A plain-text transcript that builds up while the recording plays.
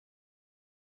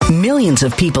Millions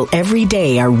of people every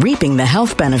day are reaping the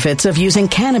health benefits of using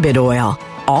cannabis oil,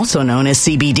 also known as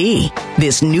CBD.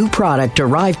 This new product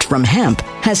derived from hemp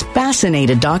has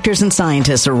fascinated doctors and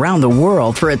scientists around the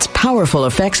world for its powerful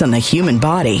effects on the human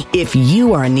body. If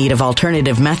you are in need of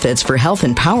alternative methods for health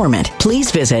empowerment, please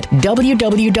visit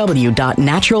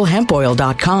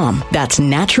www.naturalhempoil.com. That's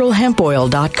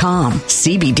naturalhempoil.com.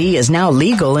 CBD is now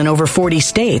legal in over 40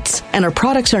 states, and our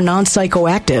products are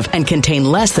non-psychoactive and contain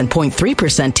less than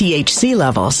 0.3% THC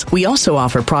levels. We also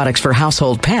offer products for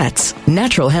household pets.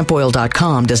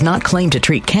 Naturalhempoil.com does not claim to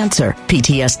treat cancer,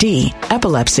 PTSD,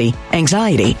 epilepsy,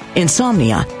 anxiety,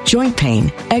 insomnia, joint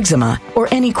pain, eczema, or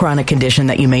any chronic condition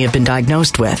that you may have been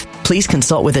diagnosed with. Please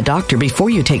consult with a doctor before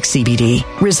you take CBD.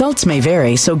 Results may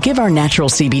vary, so give our natural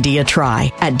CBD a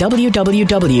try at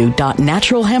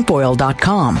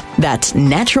www.naturalhempoil.com. That's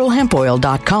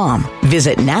naturalhempoil.com.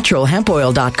 Visit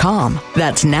naturalhempoil.com.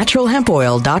 That's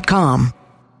naturalhempoil.com.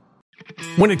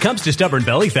 When it comes to stubborn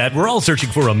belly fat, we're all searching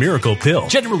for a miracle pill.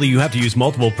 Generally, you have to use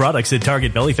multiple products that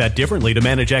target belly fat differently to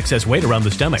manage excess weight around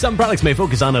the stomach. Some products may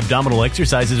focus on abdominal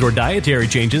exercises or dietary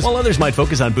changes, while others might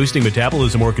focus on boosting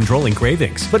metabolism or controlling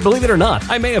cravings. But believe it or not,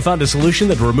 I may have found a solution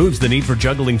that removes the need for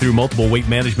juggling through multiple weight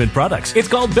management products. It's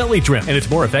called Belly Trim, and it's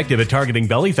more effective at targeting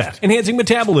belly fat, enhancing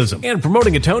metabolism, and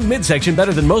promoting a toned midsection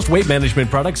better than most weight management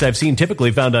products I've seen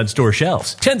typically found on store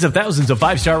shelves. Tens of thousands of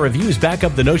 5-star reviews back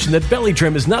up the notion that Belly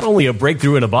Trim is not only a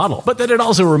breakthrough in a bottle, but that it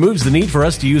also removes the need for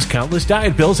us to use countless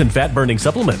diet pills and fat-burning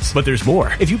supplements. But there's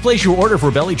more. If you place your order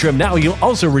for Belly Trim now, you'll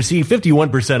also receive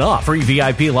 51% off, free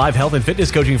VIP live health and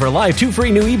fitness coaching for life, 2 free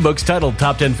new ebooks titled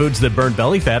Top 10 Foods That Burn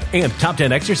Belly Fat and Top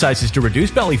 10 Exercises to Reduce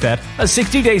Belly Fat, a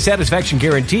 60-day satisfaction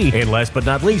guarantee, and last but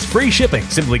not least, free shipping.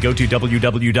 Simply go to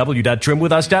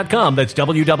www.trimwithus.com. That's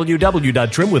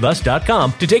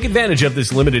www.trimwithus.com to take advantage of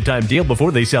this limited time deal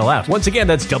before they sell out. Once again,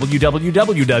 that's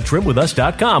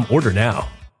www.trimwithus.com. Order now.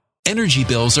 Energy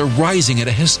bills are rising at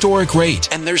a historic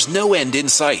rate, and there's no end in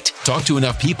sight. Talk to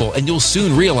enough people, and you'll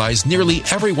soon realize nearly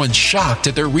everyone's shocked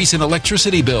at their recent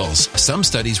electricity bills. Some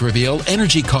studies reveal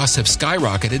energy costs have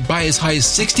skyrocketed by as high as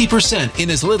 60%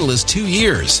 in as little as 2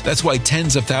 years. That's why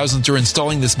tens of thousands are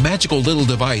installing this magical little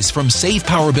device from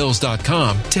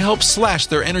SavePowerBills.com to help slash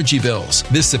their energy bills.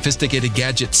 This sophisticated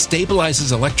gadget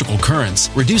stabilizes electrical currents,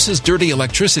 reduces dirty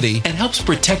electricity, and helps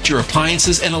protect your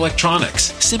appliances and electronics.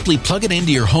 Simply plug it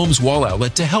into your home's wall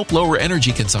outlet to help lower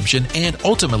energy consumption and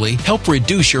ultimately help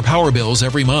reduce your power bills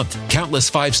every month.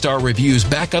 Countless 5-star reviews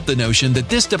back up the notion that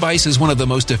this device is one of the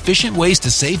most efficient ways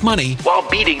to save money while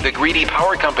beating the greedy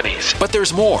power companies. But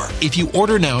there's more. If you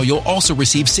order now, you'll also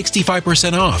receive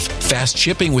 65% off, fast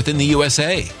shipping within the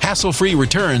USA, hassle-free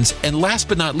returns, and last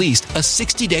but not least, a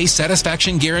 60-day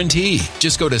satisfaction guarantee.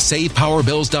 Just go to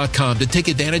SavePowerBills.com to take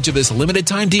advantage of this limited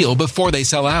time deal before they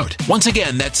sell out. Once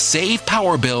again, that's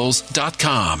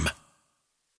SavePowerBills.com.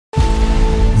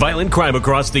 Violent crime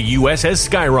across the U.S. has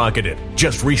skyrocketed.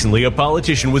 Just recently, a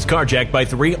politician was carjacked by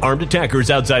 3 armed attackers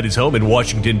outside his home in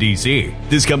Washington, D.C.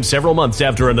 This comes several months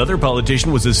after another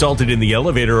politician was assaulted in the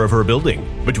elevator of her building.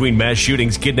 Between mass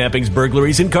shootings, kidnappings,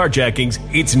 burglaries, and carjackings,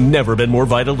 it's never been more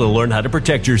vital to learn how to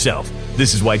protect yourself.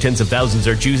 This is why tens of thousands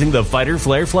are choosing the Fighter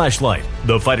Flare flashlight.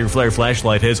 The Fighter Flare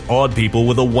flashlight has awed people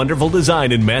with a wonderful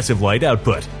design and massive light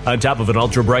output. On top of an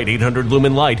ultra-bright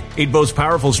 800-lumen light, it boasts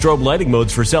powerful strobe lighting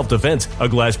modes for self-defense, a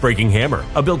glass-breaking hammer,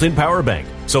 a built-in power bank,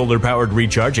 solar-powered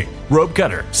recharging, rope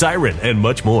cutter, siren, and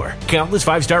much more. Countless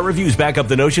 5-star reviews back up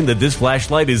the notion that this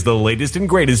flashlight is the latest and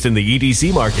greatest in the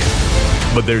EDC market.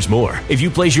 But there's more. If you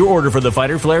place your order for the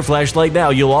Fighter Flare flashlight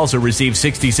now, you'll also receive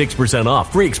 66%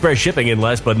 off, free express shipping, and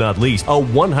last but not least, a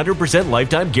 100%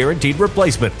 lifetime guaranteed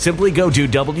replacement. Simply go to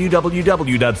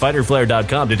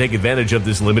www.fighterflare.com to take advantage of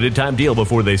this limited time deal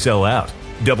before they sell out.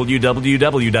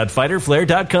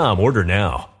 www.fighterflare.com. Order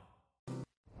now.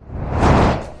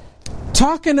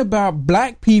 Talking about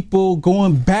black people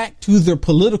going back to their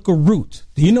political roots.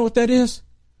 Do you know what that is?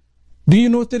 Do you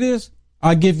know what that is?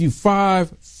 I'll give you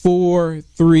 5, 4,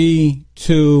 3,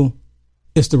 2.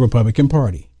 It's the Republican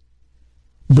Party.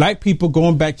 Black people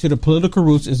going back to the political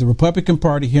roots is the Republican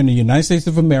Party here in the United States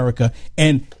of America.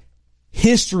 And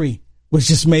history was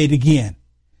just made again.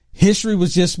 History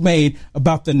was just made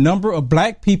about the number of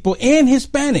black people and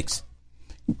Hispanics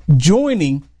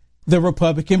joining the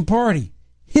Republican Party.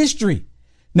 History.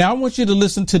 Now, I want you to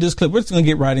listen to this clip. We're just going to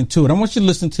get right into it. I want you to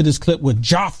listen to this clip with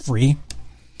Joffrey.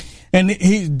 And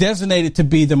he's designated to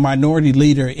be the minority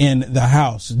leader in the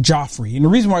House, Joffrey. And the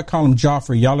reason why I call him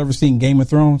Joffrey, y'all ever seen Game of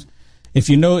Thrones? If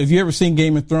you ever seen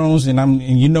Game of Thrones, and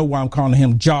you know why I'm calling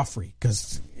him Joffrey,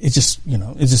 because it's just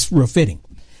real fitting.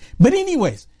 But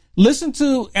anyways, listen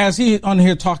to as he on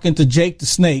here talking to Jake the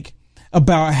Snake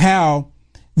about how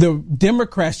the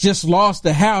Democrats just lost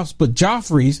the House, but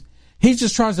Joffrey's, he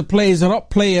just tries to play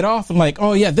it off and like,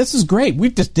 oh yeah, this is great.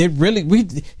 We just did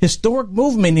historic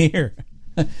movement here.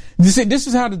 This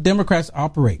is how the Democrats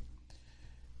operate.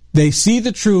 They see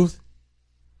the truth,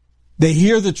 they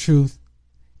hear the truth,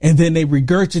 and then they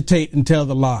regurgitate and tell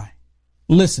the lie.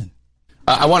 Listen.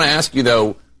 I want to ask you,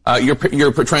 though,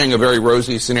 you're portraying a very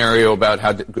rosy scenario about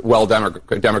how well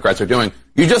Democrats are doing.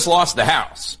 You just lost the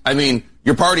House. I mean,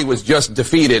 your party was just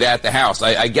defeated at the House.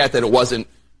 I get that it wasn't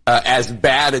as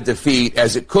bad a defeat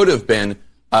as it could have been,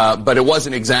 but it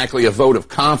wasn't exactly a vote of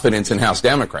confidence in House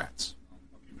Democrats.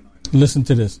 Listen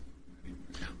to this.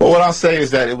 Well, what I'll say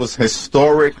is that it was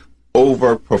historic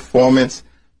overperformance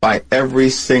by every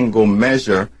single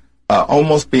measure,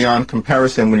 almost beyond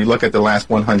comparison when you look at the last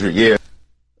 100 years.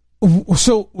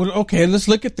 So, okay, let's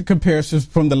look at the comparisons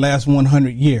from the last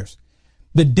 100 years.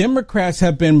 The Democrats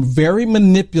have been very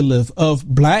manipulative of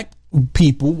black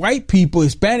people, white people,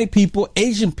 Hispanic people,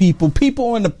 Asian people,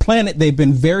 people on the planet. They've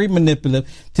been very manipulative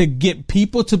to get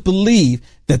people to believe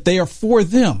that they are for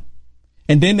them.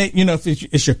 And then, if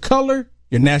it's your color,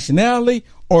 your nationality,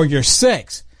 or your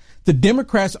sex, the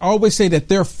Democrats always say that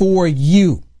they're for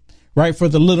you, right, for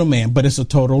the little man, but it's a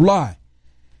total lie.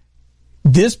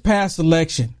 This past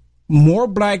election, more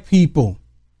black people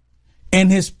and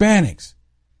Hispanics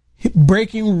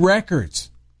breaking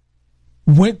records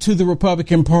went to the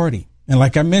Republican Party. And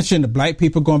like I mentioned, the black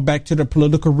people going back to their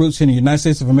political roots in the United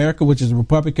States of America, which is the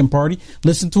Republican Party.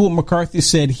 Listen to what McCarthy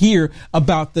said here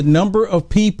about the number of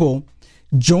people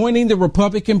joining the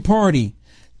Republican Party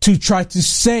to try to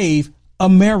save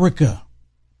America.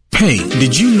 Hey,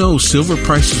 did you know silver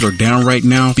prices are down right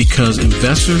now because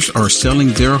investors are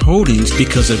selling their holdings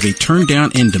because of a turn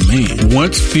down in demand?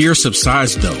 Once fear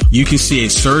subsides, though, you can see a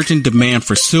surge in demand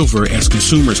for silver as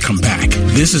consumers come back.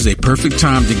 This is a perfect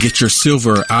time to get your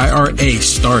silver IRA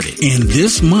started. And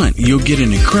this month, you'll get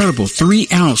an incredible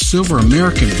 3-ounce silver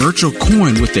American virtual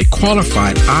coin with a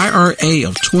qualified IRA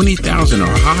of $20,000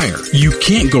 or higher. You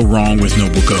can't go wrong with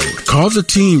Noble Gold. Call the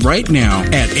team right now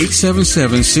at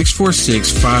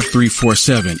 877-646-5347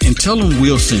 and tell them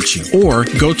Will sent you, or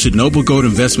go to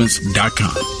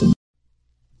noblegoldinvestments.com.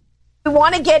 We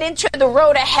want to get into the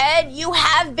road ahead. You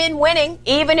have been winning,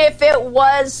 even if it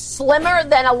was slimmer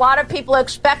than a lot of people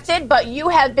expected, but you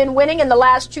have been winning in the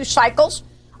last 2 cycles.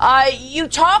 You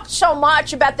talked so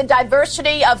much about the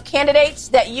diversity of candidates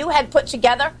that you had put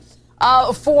together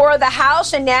for the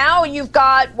House, and now you've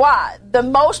got, the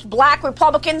most black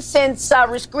Republicans since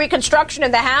Reconstruction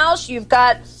in the House. You've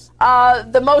got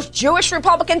the most Jewish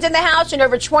Republicans in the House in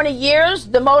over 20 years,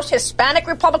 the most Hispanic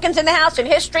Republicans in the House in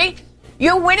history.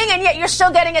 You're winning, and yet you're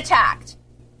still getting attacked.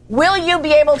 Will you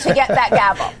be able to get that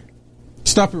gavel?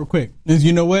 Stop it real quick.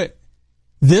 You know what?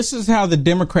 This is how the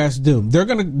Democrats do. They're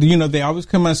going to, they always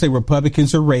come out and say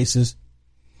Republicans are racist.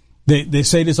 They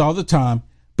say this all the time,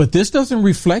 but this doesn't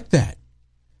reflect that.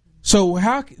 So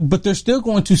but they're still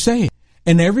going to say it.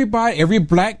 And every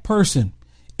black person,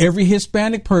 every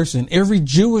Hispanic person, every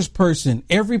Jewish person,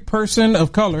 every person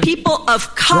of color. People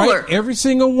of color. Right, every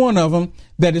single one of them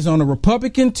that is on a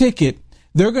Republican ticket,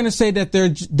 they're going to say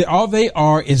that all they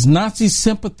are is Nazi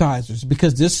sympathizers,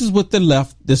 because this is what the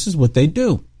left, this is what they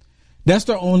do. That's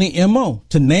their only MO,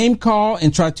 to name call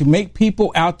and try to make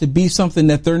people out to be something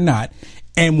that they're not.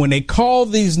 And when they call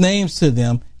these names to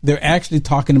them, they're actually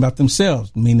talking about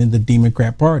themselves, meaning the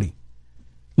Democrat Party.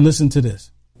 Listen to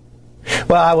this.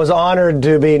 Well, I was honored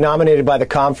to be nominated by the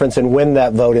conference and win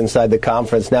that vote inside the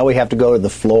conference. Now we have to go to the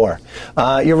floor.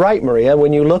 You're right, Maria.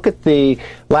 When you look at the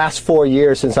last 4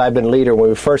 years since I've been leader, when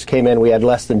we first came in, we had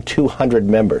less than 200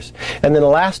 members. And in the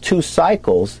last 2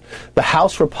 cycles, the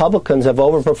House Republicans have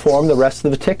overperformed the rest of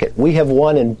the ticket. We have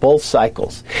won in both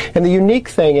cycles. And the unique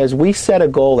thing is we set a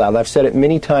goal out, I've said it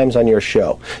many times on your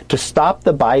show, to stop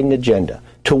the Biden agenda,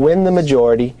 to win the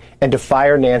majority, and to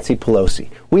fire Nancy Pelosi.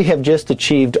 We have just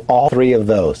achieved all 3 of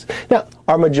those. Now,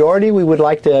 our majority, we would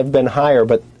like to have been higher,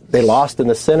 but they lost in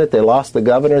the Senate, they lost the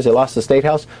governors, they lost the State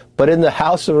House. But in the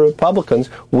House of Republicans,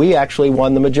 we actually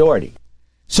won the majority.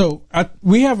 So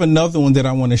we have another one that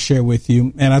I want to share with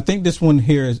you. And I think this one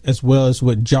here is as well as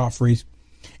with Joffrey's.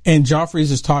 And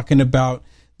Joffrey's is talking about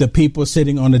the people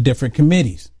sitting on the different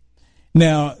committees.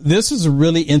 Now, this is a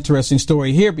really interesting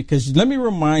story here, because let me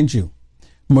remind you,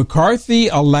 McCarthy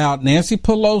allowed Nancy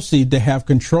Pelosi to have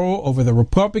control over the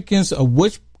Republicans of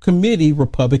which committee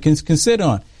Republicans can sit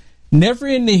on. Never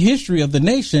in the history of the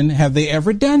nation have they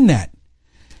ever done that.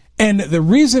 And the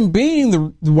reason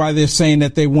being why they're saying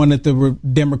that they wanted the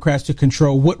Democrats to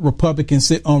control what Republicans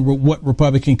sit on what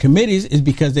Republican committees is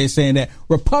because they're saying that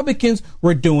Republicans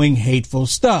were doing hateful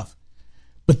stuff.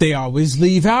 But they always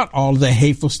leave out all of the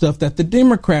hateful stuff that the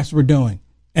Democrats were doing,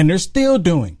 and they're still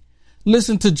doing.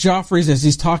 Listen to Jeffries as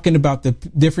he's talking about the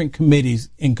different committees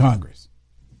in Congress.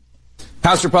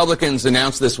 House Republicans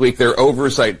announced this week their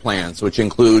oversight plans, which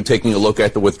include taking a look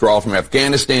at the withdrawal from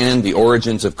Afghanistan, the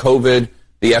origins of COVID,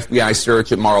 the FBI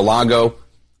search at Mar-a-Lago.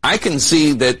 I can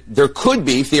see that there could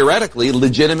be, theoretically,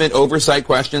 legitimate oversight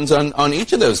questions on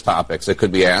each of those topics that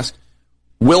could be asked.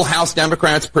 Will House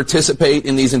Democrats participate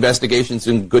in these investigations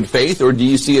in good faith, or do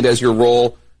you see it as your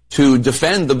role to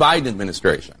defend the Biden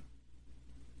administration?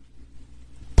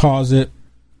 Pause it.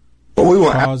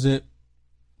 Pause it.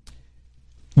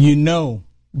 You know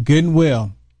good and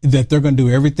well that they're going to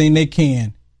do everything they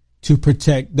can to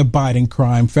protect the Biden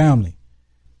crime family.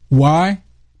 Why?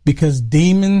 Because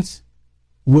demons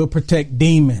will protect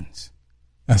demons.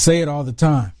 I say it all the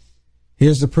time.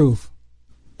 Here's the proof.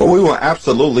 But we will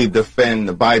absolutely defend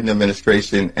the Biden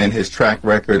administration and his track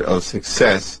record of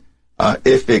success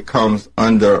if it comes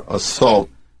under assault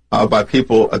by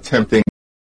people attempting.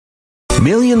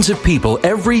 Millions of people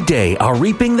every day are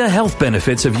reaping the health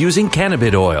benefits of using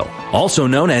cannabis oil, also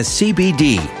known as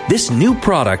CBD. This new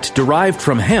product derived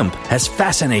from hemp has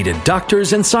fascinated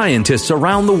doctors and scientists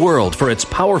around the world for its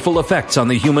powerful effects on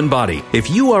the human body. If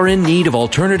you are in need of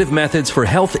alternative methods for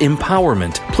health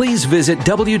empowerment, please visit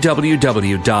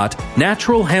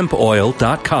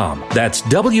www.naturalhempoil.com. That's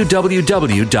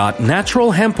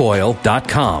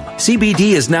www.naturalhempoil.com. CBD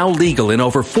is now legal in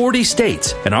over 40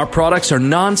 states, and our products are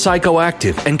non-psychoactive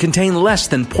and contain less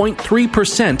than 0.3%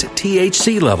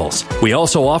 THC levels. We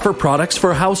also offer products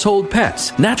for household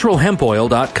pets.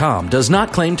 NaturalHempOil.com does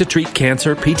not claim to treat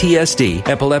cancer, PTSD,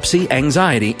 epilepsy,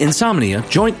 anxiety, insomnia,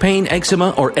 joint pain,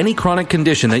 eczema, or any chronic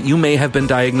condition that you may have been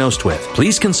diagnosed with.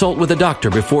 Please consult with a doctor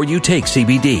before you take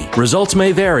CBD. Results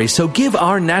may vary, so give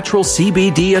our natural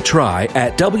CBD a try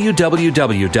at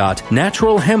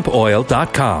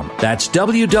www.naturalhempoil.com. That's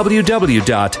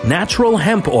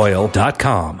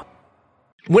www.naturalhempoil.com.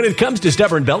 When it comes to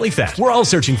stubborn belly fat, we're all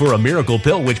searching for a miracle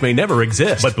pill which may never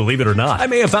exist. But believe it or not, I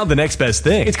may have found the next best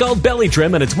thing. It's called Belly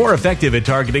Trim, and it's more effective at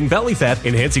targeting belly fat,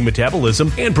 enhancing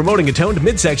metabolism, and promoting a toned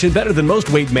midsection better than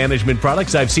most weight management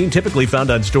products I've seen typically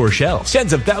found on store shelves.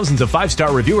 Tens of thousands of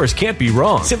 5-star reviewers can't be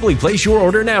wrong. Simply place your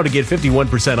order now to get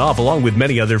 51% off along with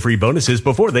many other free bonuses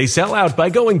before they sell out by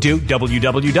going to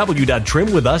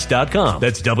www.trimwithus.com.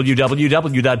 That's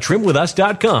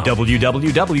www.trimwithus.com.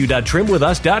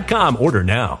 www.trimwithus.com. Order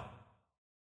now.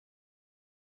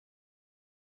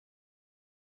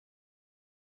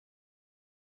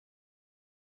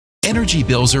 Energy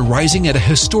bills are rising at a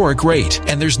historic rate,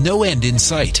 and there's no end in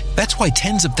sight. That's why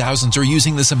tens of thousands are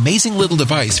using this amazing little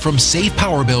device from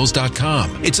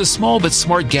SavePowerBills.com. It's a small but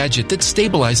smart gadget that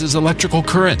stabilizes electrical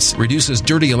currents, reduces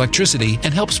dirty electricity,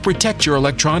 and helps protect your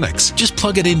electronics. Just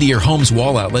plug it into your home's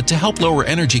wall outlet to help lower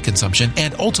energy consumption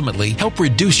and ultimately help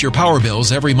reduce your power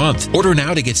bills every month. Order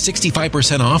now to get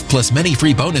 65% off plus many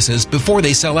free bonuses before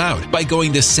they sell out by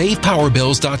going to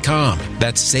SavePowerBills.com.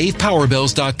 That's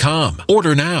SavePowerBills.com.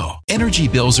 Order now. Energy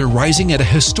bills are rising at a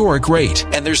historic rate,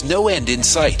 and there's no end in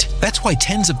sight. That's why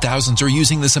tens of thousands are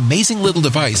using this amazing little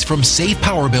device from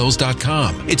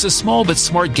SavePowerBills.com. It's a small but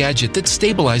smart gadget that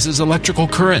stabilizes electrical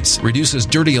currents, reduces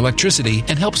dirty electricity,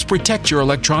 and helps protect your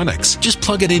electronics. Just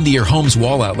plug it into your home's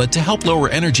wall outlet to help lower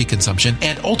energy consumption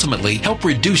and ultimately help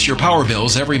reduce your power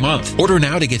bills every month. Order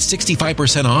now to get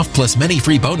 65% off plus many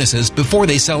free bonuses before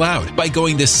they sell out by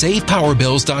going to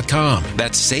SavePowerBills.com.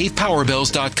 That's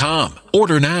SavePowerBills.com.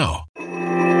 Order now.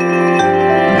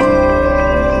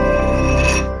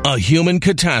 A human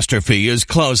catastrophe is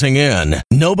closing in.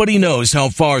 Nobody knows how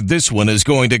far this one is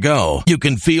going to go. You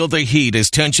can feel the heat as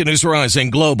tension is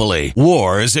rising globally.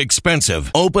 War is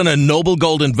expensive. Open a Noble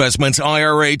Gold Investments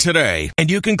IRA today, and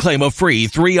you can claim a free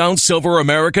 3-ounce silver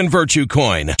American Virtue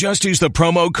coin. Just use the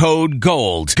promo code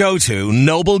GOLD. Go to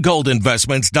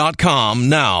noblegoldinvestments.com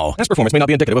now. Past performance may not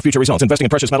be indicative of future results. Investing in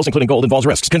precious metals, including gold, involves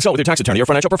risks. Consult with your tax attorney or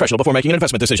financial professional before making an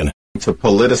investment decision. To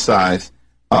politicize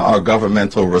our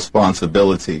governmental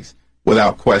responsibilities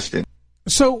without question.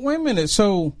 So, wait a minute.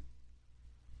 So,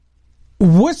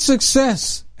 what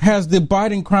success has the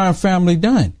Biden crime family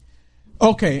done?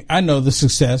 Okay, I know the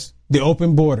success. The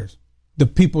open borders, the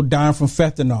people dying from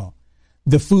fentanyl,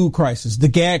 the food crisis, the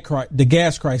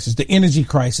gas crisis, the energy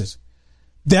crisis.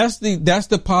 That's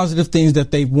the positive things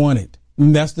that they've wanted.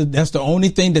 And that's the only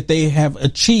thing that they have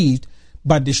achieved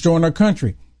by destroying our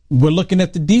country. We're looking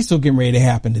at the diesel getting ready to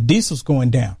happen. The diesel's going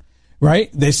down, right?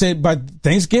 They said by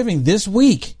Thanksgiving this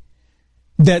week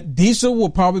that diesel will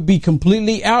probably be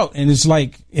completely out. And it's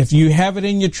like, if you have it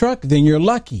in your truck, then you're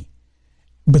lucky.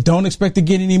 But don't expect to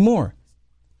get any more.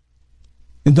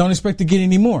 And don't expect to get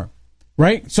any more,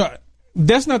 right? So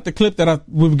that's not the clip that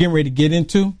we were getting ready to get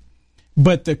into,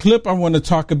 but the clip I want to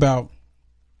talk about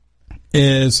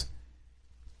is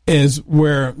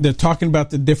where they're talking about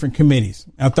the different committees.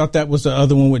 I thought that was the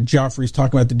other one with Joffrey's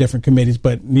talking about the different committees,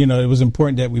 but it was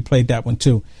important that we played that one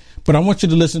too. But I want you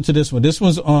to listen to this one. This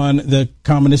one's on the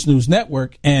Communist News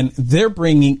Network, and they're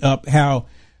bringing up how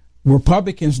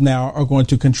Republicans now are going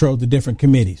to control the different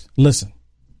committees. Listen.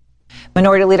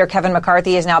 Minority Leader Kevin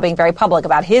McCarthy is now being very public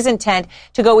about his intent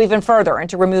to go even further and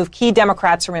to remove key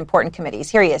Democrats from important committees.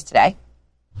 Here he is today.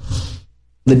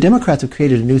 The Democrats have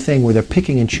created a new thing where they're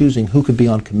picking and choosing who could be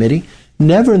on committee.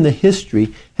 Never in the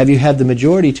history have you had the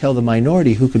majority tell the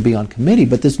minority who could be on committee.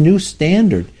 But this new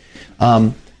standard,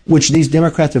 which these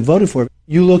Democrats have voted for,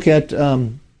 you look at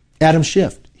Adam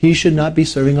Schiff. He should not be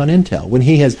serving on Intel when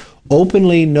he has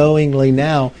openly, knowingly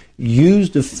now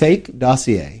used a fake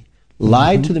dossier,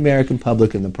 lied to the American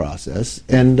public in the process,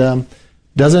 and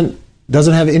doesn't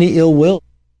have any ill will.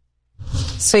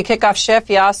 So he kicked off Schiff.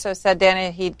 He also said,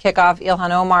 Dana, he'd kick off Ilhan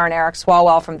Omar and Eric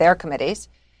Swalwell from their committees.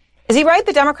 Is he right?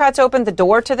 The Democrats opened the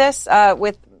door to this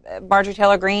with Marjorie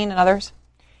Taylor Greene and others?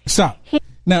 Stop.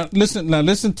 Now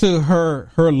listen to her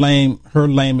lame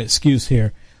excuse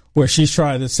here, where she's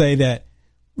trying to say that,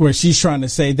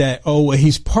 oh, well,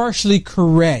 he's partially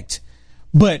correct,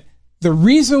 but the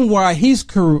reason why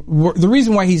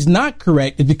he's not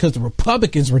correct is because the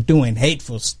Republicans were doing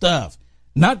hateful stuff,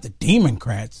 not the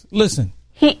Democrats. Listen.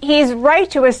 He's right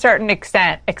to a certain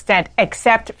extent,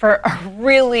 except for a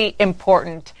really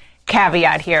important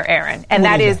caveat here, Aaron. And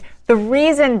that is the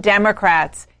reason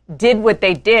Democrats did what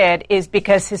they did is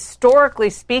because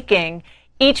historically speaking,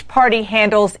 each party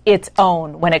handles its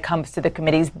own when it comes to the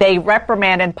committees. They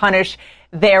reprimand and punish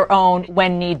their own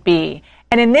when need be.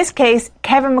 And in this case,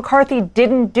 Kevin McCarthy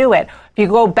didn't do it. If you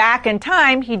go back in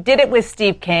time, he did it with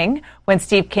Steve King when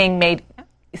Steve King made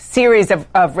a series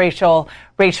of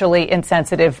racially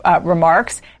insensitive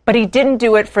remarks, but he didn't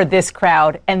do it for this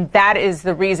crowd. And that is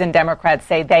the reason Democrats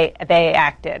say they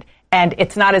acted. And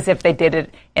it's not as if they did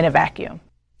it in a vacuum.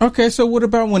 Okay, so what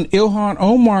about when Ilhan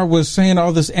Omar was saying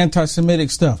all this anti-Semitic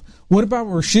stuff? What about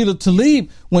Rashida Tlaib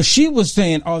when she was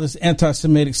saying all this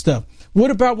anti-Semitic stuff?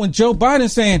 What about when Joe Biden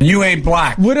saying, you ain't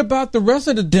black? What about the rest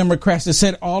of the Democrats that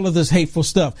said all of this hateful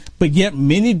stuff? But yet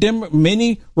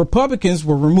many Republicans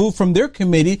were removed from their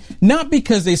committee, not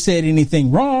because they said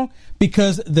anything wrong,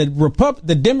 because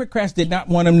the Democrats did not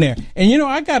want them there. And,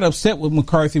 I got upset with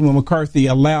McCarthy when McCarthy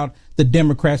allowed the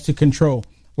Democrats to control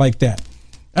like that.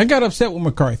 I got upset with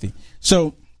McCarthy.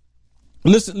 So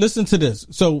listen to this.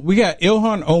 So we got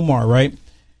Ilhan Omar, right?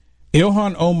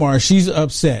 Ilhan Omar, she's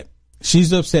upset.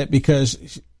 She's upset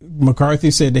because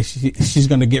McCarthy said that she's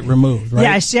going to get removed, right?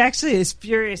 Yeah, she actually is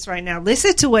furious right now.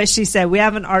 Listen to what she said. We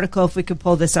have an article, if we could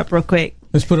pull this up real quick.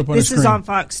 Let's put it up on the screen. This is on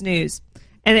Fox News.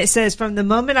 And it says, from the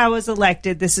moment I was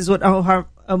elected, this is what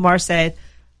Omar said,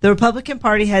 the Republican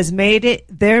Party has made it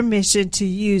their mission to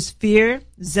use fear,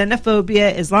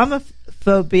 xenophobia,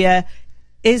 Islamophobia,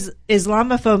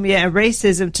 and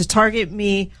racism to target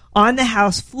me on the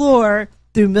House floor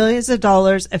through millions of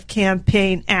dollars of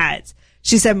campaign ads.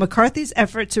 She said McCarthy's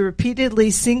effort to repeatedly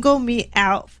single me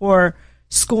out for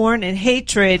scorn and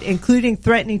hatred, including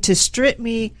threatening to strip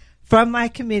me from my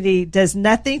committee, does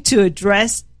nothing to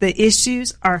address the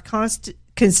issues our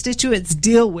constituents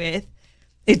deal with.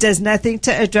 It does nothing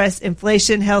to address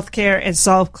inflation, healthcare, and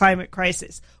solve climate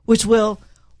crisis, which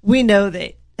we know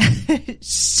that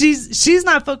she's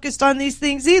not focused on these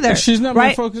things either. She's not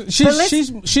right? focused.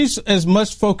 She's as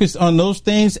much focused on those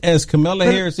things as Kamala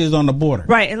Harris is on the border.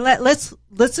 Right. And let's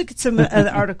look at some of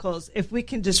the articles if we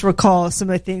can just recall some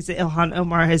of the things that Ilhan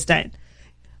Omar has done.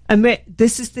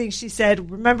 This is things she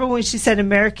said. Remember when she said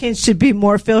Americans should be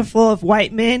more fearful of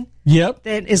white men Yep.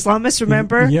 than Islamists?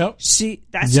 Remember? Yep.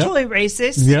 That's totally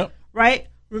racist. Yep. Right?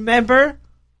 Remember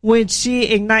when she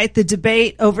ignited the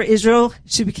debate over Israel,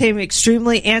 she became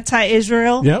extremely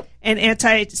anti-Israel and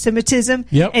anti-Semitism.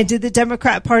 Yep. And did the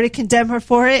Democrat Party condemn her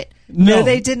for it? No,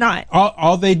 they did not.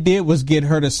 All they did was get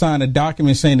her to sign a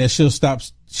document saying that she'll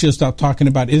stop talking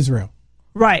about Israel.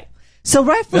 Right. So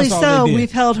rightfully so,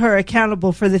 we've held her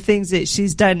accountable for the things that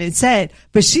she's done and said,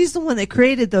 but she's the one that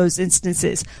created those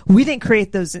instances. We didn't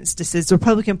create those instances. The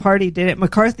Republican Party did it.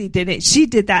 McCarthy did it. She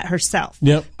did that herself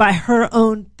by her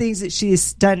own things that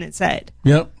she's done and said.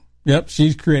 Yep.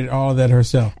 She's created all of that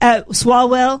herself.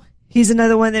 Swalwell, he's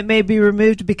another one that may be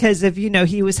removed because of,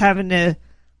 he was having a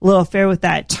little affair with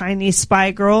that Chinese spy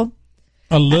girl.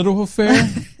 A little affair?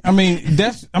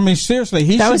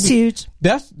 Seriously, that was huge.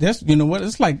 That's you know what?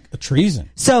 It's like a treason.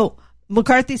 So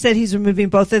McCarthy said he's removing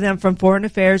both of them from foreign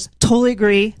affairs. Totally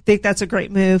agree. Think that's a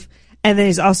great move. And then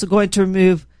he's also going to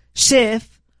remove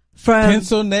Schiff from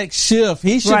Pencil neck Schiff.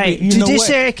 He should right, be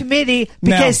Judiciary Committee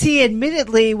because he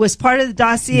admittedly was part of the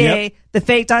dossier, the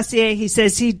fake dossier. He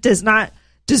says he does not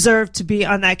deserve to be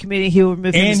on that committee. He will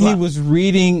remove him as well. And he was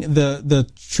reading the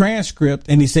transcript,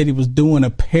 and he said he was doing a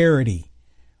parody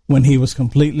when he was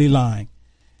completely lying.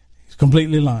 He's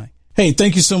completely lying. Hey,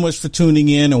 thank you so much for tuning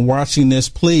in and watching this.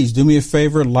 Please do me a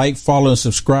favor, like, follow, and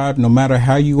subscribe no matter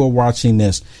how you are watching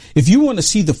this. If you want to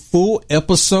see the full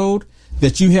episode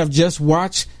that you have just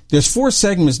watched, there's 4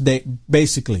 segments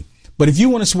basically. But if you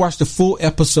want to watch the full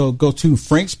episode, go to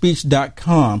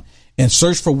frankspeech.com and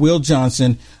search for Will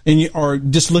Johnson, or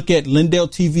just look at Lindell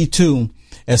TV 2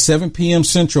 at 7 p.m.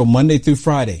 Central, Monday through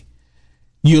Friday.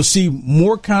 You'll see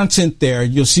more content there.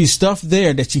 You'll see stuff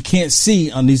there that you can't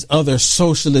see on these other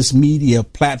socialist media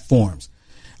platforms.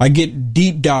 I get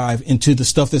deep dive into the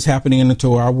stuff that's happening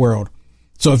into our world.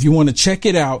 So if you want to check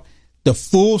it out, the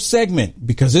full segment,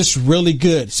 because it's really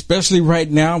good, especially right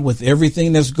now with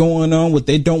everything that's going on, what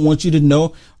they don't want you to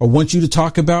know or want you to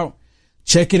talk about,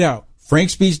 check it out.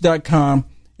 frankspeech.com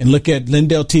and look at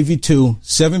Lindell TV 2,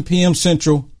 7 p.m.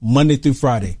 Central, Monday through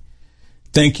Friday.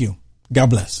 Thank you. God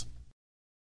bless.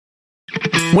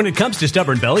 When it comes to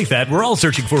stubborn belly fat, we're all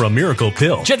searching for a miracle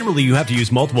pill. Generally, you have to use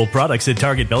multiple products that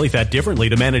target belly fat differently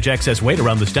to manage excess weight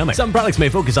around the stomach. Some products may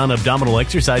focus on abdominal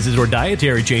exercises or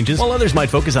dietary changes, while others might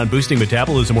focus on boosting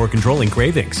metabolism or controlling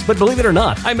cravings. But believe it or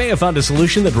not, I may have found a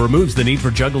solution that removes the need for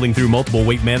juggling through multiple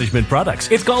weight management products.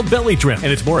 It's called Belly Trim,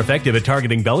 and it's more effective at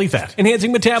targeting belly fat,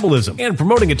 enhancing metabolism, and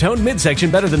promoting a toned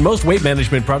midsection better than most weight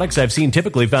management products I've seen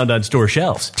typically found on store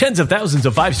shelves. Tens of thousands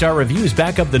of 5-star reviews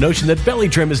back up the notion that Belly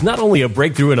Trim is not only a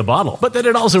breakthrough in a bottle, but that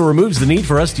it also removes the need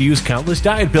for us to use countless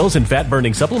diet pills and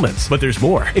fat-burning supplements. But there's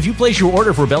more. If you place your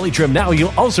order for Belly Trim now,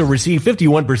 you'll also receive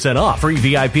 51% off, free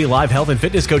VIP live health and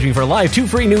fitness coaching for life, 2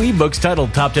 free new ebooks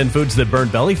titled Top 10 Foods That Burn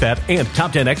Belly Fat and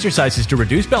Top 10 Exercises to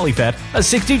Reduce Belly Fat, a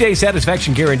 60-day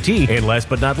satisfaction guarantee, and last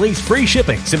but not least, free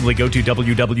shipping. Simply go to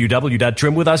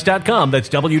www.trimwithus.com. That's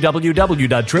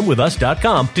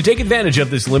www.trimwithus.com to take advantage of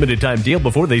this limited time deal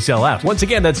before they sell out. Once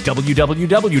again, that's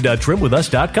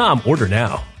www.trimwithus.com. Order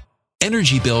now.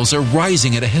 Energy bills are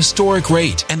rising at a historic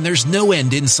rate, and there's no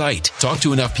end in sight. Talk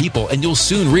to enough people, and you'll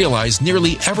soon realize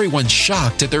nearly everyone's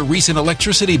shocked at their recent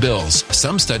electricity bills.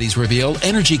 Some studies reveal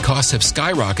energy costs have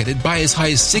skyrocketed by as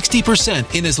high as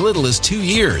 60% in as little as 2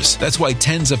 years. That's why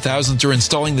tens of thousands are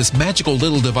installing this magical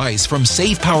little device from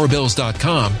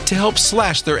SavePowerBills.com to help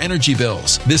slash their energy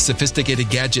bills. This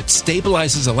sophisticated gadget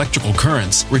stabilizes electrical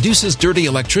currents, reduces dirty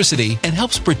electricity, and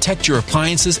helps protect your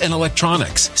appliances and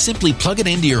electronics. Simply plug it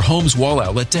into your home's wall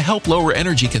outlet to help lower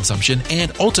energy consumption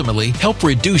and ultimately help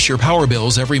reduce your power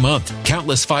bills every month.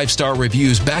 Countless 5-star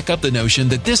reviews back up the notion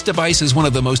that this device is one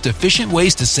of the most efficient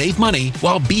ways to save money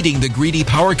while beating the greedy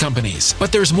power companies.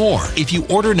 But there's more. If you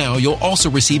order now, you'll also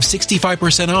receive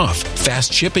 65% off,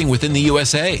 fast shipping within the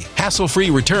USA, hassle-free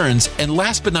returns, and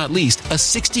last but not least, a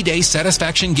 60-day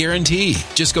satisfaction guarantee.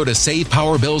 Just go to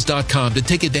SavePowerBills.com to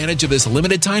take advantage of this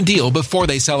limited time deal before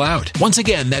they sell out. Once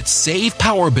again, that's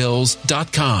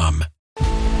SavePowerBills.com.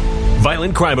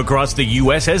 Violent crime across the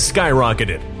U.S. has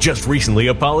skyrocketed. Just recently,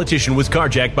 a politician was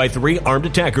carjacked by 3 armed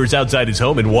attackers outside his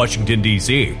home in Washington,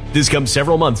 D.C. This comes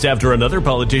several months after another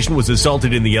politician was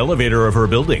assaulted in the elevator of her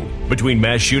building. Between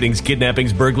mass shootings,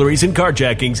 kidnappings, burglaries, and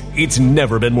carjackings, it's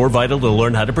never been more vital to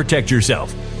learn how to protect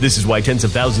yourself. This is why tens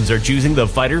of thousands are choosing the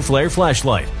Fighter Flare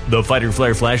flashlight. The Fighter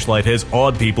Flare flashlight has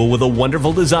awed people with a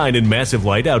wonderful design and massive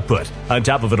light output. On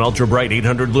top of an ultra-bright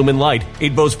 800-lumen light,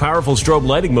 it boasts powerful strobe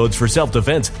lighting modes for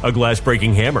self-defense, a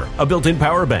glass-breaking hammer, a built-in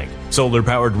power bank,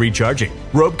 solar-powered recharging,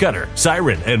 rope cutter,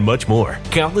 siren, and much more.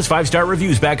 Countless 5-star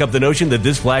reviews back up the notion that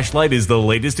this flashlight is the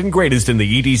latest and greatest in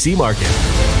the EDC market.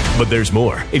 But there's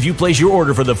more. If you place your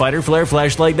order for the Fighter Flare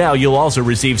flashlight now, you'll also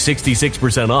receive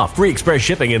 66% off, free express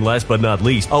shipping, and last but not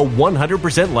least, a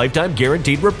 100% lifetime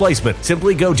guaranteed replacement.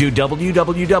 Simply go to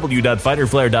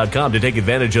www.fighterflare.com to take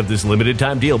advantage of this limited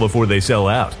time deal before they sell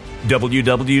out.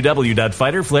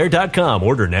 www.fighterflare.com.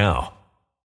 Order now.